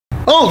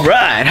All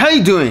right, how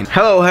you doing?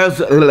 Hello,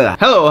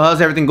 how's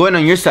everything going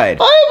on your side?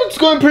 It's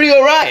going pretty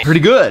all right. Pretty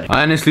good.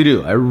 I honestly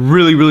do. I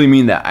really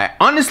mean that. I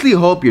honestly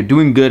hope you're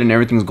doing good and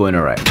everything's going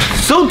all right.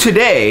 So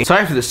today,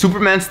 sorry for the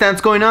Superman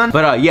stance going on,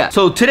 but yeah.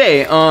 So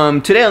today I'm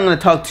gonna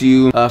talk to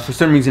you for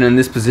some reason in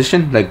this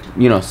position, like,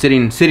 you know,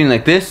 sitting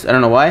like this. I don't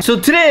know why. So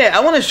today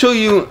I want to show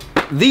you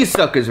these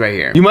suckers right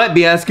here. You might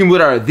be asking,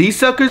 what are these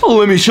suckers? Oh,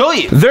 let me show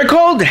you. They're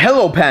called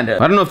Hello Panda.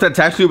 I don't know if that's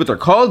actually what they're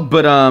called,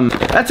 but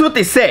that's what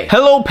they say.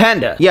 Hello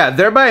Panda. Yeah,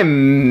 they're by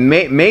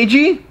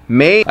Meiji.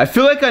 I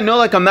feel like I know,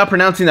 like I'm not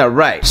pronouncing that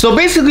right. So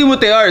basically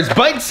what they are is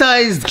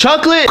bite-sized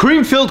chocolate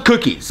cream-filled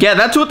cookies. Yeah,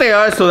 that's what they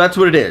are, so that's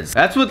what it is.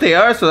 That's what they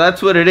are, so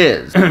that's what it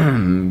is.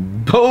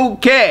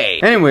 Okay.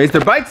 Anyways,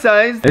 they're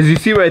bite-sized, as you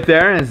see right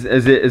there, as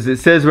it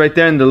says right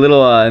there in the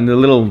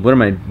little what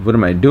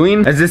am I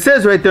doing? As it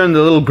says right there in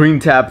the little green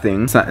tab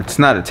thing. It's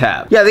not a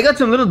tab. Yeah, they got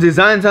some little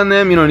designs on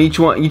them, you know, and each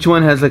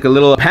one has like a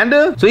little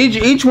panda. So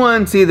each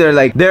one, see, they're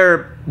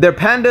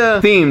panda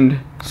themed.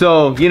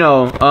 So, you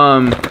know,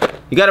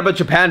 you got a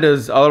bunch of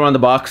pandas all around the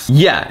box.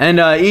 Yeah, and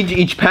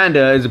each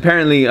panda is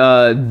apparently,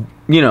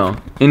 you know,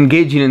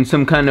 engaging in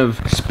some kind of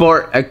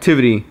sport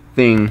activity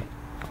thing.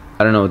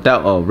 I don't know what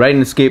that, oh, ride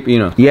and escape, you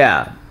know.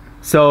 Yeah,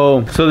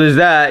 so there's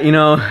that, you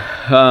know.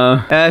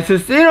 It's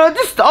just, you know,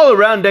 just all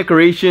around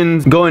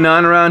decorations going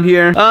on around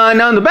here.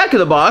 Now in the back of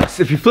the box,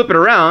 if you flip it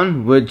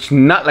around, which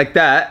not like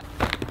that,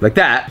 like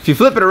that. If you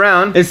flip it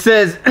around, it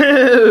says,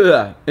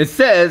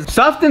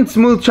 soft and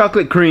smooth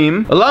chocolate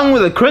cream along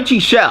with a crunchy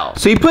shell.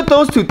 So you put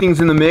those two things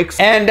in the mix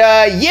and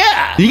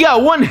yeah, you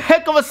got one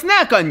heck of a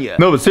snack on you.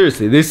 No, but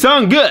seriously, they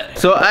sound good.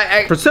 So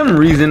I for some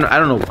reason, I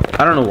don't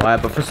know why,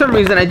 but for some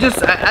reason I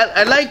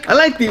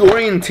like the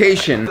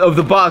orientation of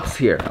the box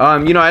here.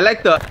 You know, I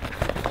like the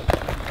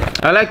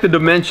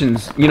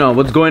dimensions, you know,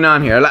 what's going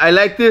on here. I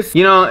like this,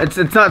 you know, it's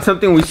not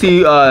something we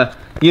see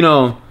you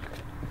know,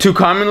 too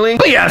commonly.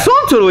 But yeah, so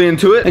I'm totally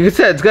into it. Like I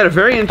said, it's got a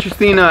very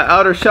interesting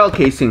outer shell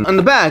casing. On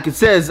the back, it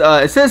says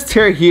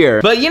tear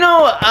here. But you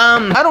know,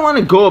 I don't want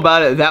to go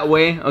about it that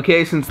way,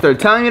 okay? Since they're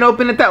telling me to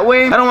open it that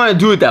way, I don't want to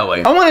do it that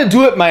way. I want to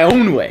do it my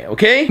own way,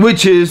 okay?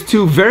 Which is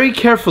to very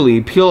carefully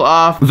peel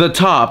off the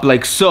top,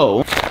 like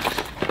so.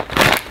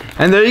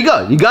 And there you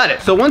go, you got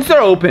it. So once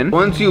they're open,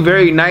 once you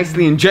very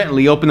nicely and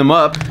gently open them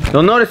up,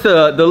 you'll notice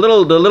the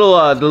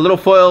little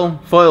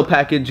foil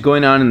package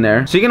going on in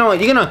there. So you're gonna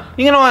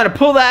want to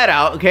pull that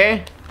out,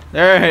 okay?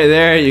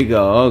 There you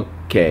go.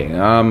 Okay.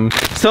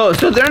 So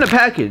they're in a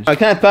package. I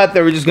kind of thought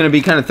they were just gonna be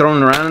kind of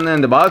thrown around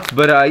in the box,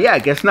 but yeah, I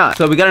guess not.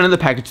 So we got another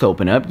package to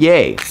open up.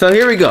 Yay! So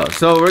here we go.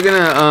 So we're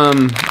gonna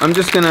I'm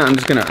just gonna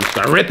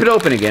rip it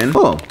open again.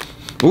 Oh,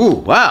 ooh,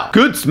 wow,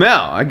 good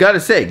smell. I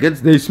gotta say, good.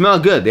 They smell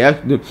good.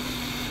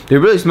 They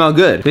really smell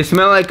good. They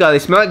smell like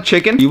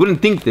chicken. You wouldn't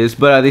think this,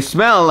 but they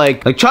smell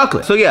like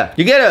chocolate. So yeah,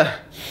 you get a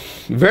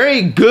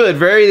very good,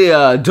 very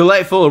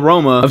delightful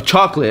aroma of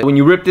chocolate when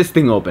you rip this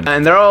thing open.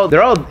 And they're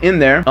all in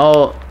there,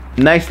 all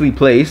nicely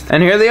placed.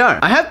 And here they are.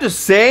 I have to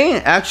say,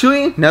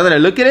 actually, now that I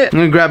look at it,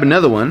 I'm gonna grab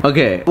another one.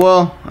 Okay,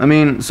 well, I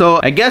mean,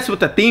 so I guess what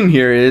the theme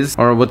here is,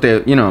 or what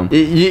the, you know,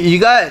 you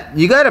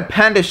got a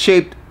panda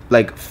shaped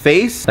like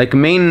face, like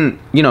main,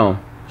 you know,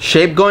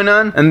 shape going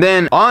on, and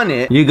then on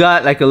it you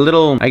got like a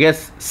little, I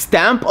guess,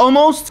 stamp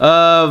almost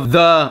of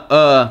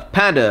the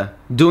panda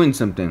doing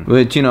something,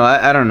 which, you know,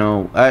 I don't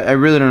know. I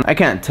really don't, I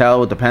can't tell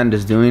what the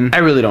panda's doing. I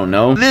really don't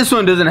know. This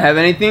one doesn't have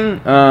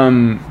anything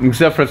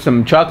except for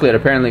some chocolate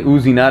apparently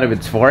oozing out of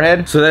its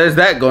forehead. So there's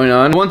that going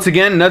on. Once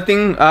again,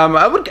 nothing.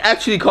 I would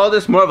actually call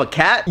this more of a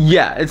cat.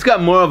 Yeah, it's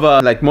got more of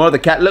the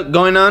cat look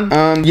going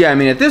on. Yeah, I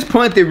mean, at this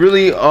point they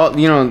really all,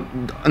 you know,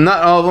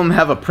 not all of them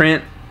have a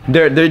print.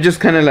 They're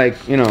just kind of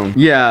like, you know,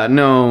 yeah,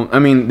 no, I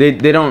mean,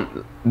 they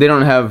don't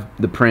have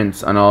the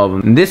prints on all of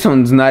them. And this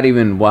one's not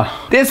even,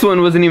 wow. This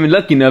one wasn't even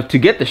lucky enough to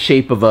get the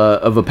shape of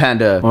a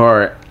panda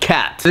or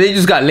cat. So they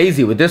just got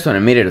lazy with this one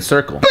and made it a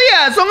circle. But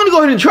yeah, so I'm gonna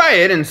go ahead and try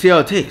it and see how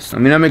it tastes. I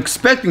mean, I'm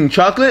expecting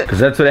chocolate, because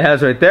that's what it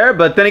has right there.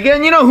 But then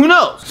again, you know, who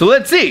knows? So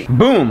let's see.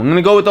 Boom, I'm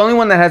gonna go with the only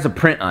one that has a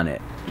print on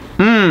it.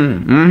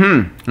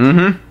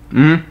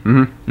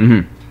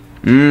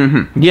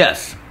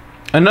 Yes,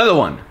 another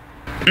one.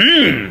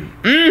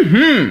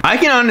 I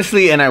can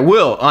honestly, and I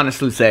will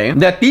honestly say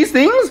that these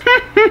things,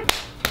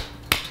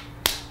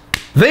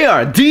 they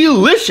are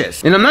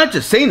delicious. And I'm not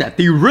just saying that,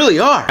 they really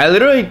are. I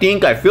literally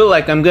think, I feel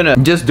like I'm gonna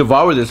just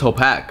devour this whole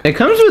pack. It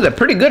comes with a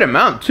pretty good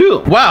amount too.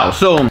 Wow,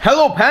 so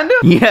Hello Panda?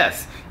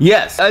 Yes,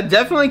 I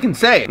definitely can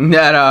say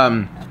that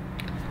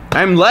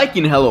I'm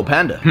liking Hello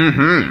Panda.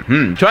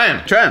 Try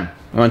him.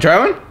 You wanna try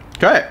one?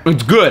 Try it.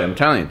 It's good, I'm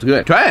telling you, it's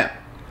good. Try it.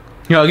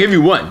 Here, I'll give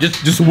you one,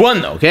 just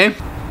one though, okay?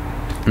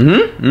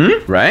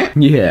 Right?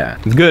 Yeah,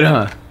 it's good,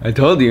 huh? I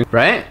told you,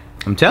 right?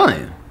 I'm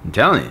telling you.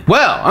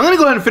 Well, I'm gonna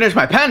go ahead and finish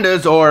my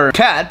pandas or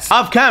cats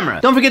off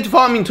camera. Don't forget to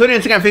follow me on Twitter,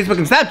 Instagram, Facebook,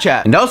 and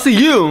Snapchat. And I'll see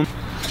you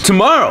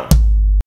tomorrow.